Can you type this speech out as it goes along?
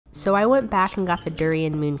So I went back and got the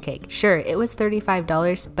Durian Mooncake. Sure, it was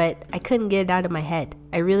 $35, but I couldn't get it out of my head.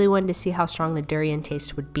 I really wanted to see how strong the durian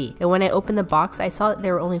taste would be. And when I opened the box, I saw that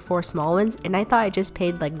there were only 4 small ones, and I thought I just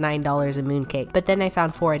paid like $9 a mooncake, but then I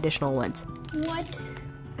found 4 additional ones. What?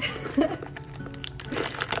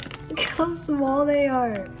 Look how small they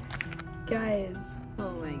are. Guys,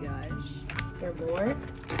 oh my gosh. Is there more?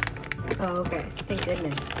 Oh, okay, thank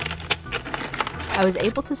goodness. I was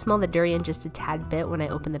able to smell the durian just a tad bit when I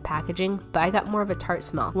opened the packaging, but I got more of a tart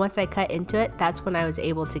smell. Once I cut into it, that's when I was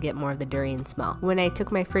able to get more of the durian smell. When I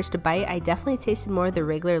took my first bite, I definitely tasted more of the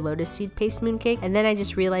regular lotus seed paste mooncake, and then I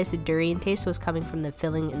just realized the durian taste was coming from the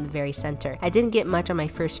filling in the very center. I didn't get much on my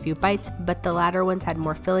first few bites, but the latter ones had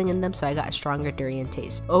more filling in them, so I got a stronger durian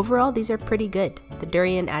taste. Overall, these are pretty good. The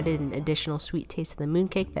durian added an additional sweet taste to the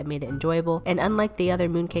mooncake that made it enjoyable, and unlike the other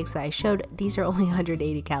mooncakes that I showed, these are only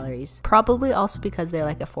 180 calories. Probably also because they're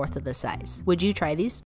like a fourth of the size. Would you try these?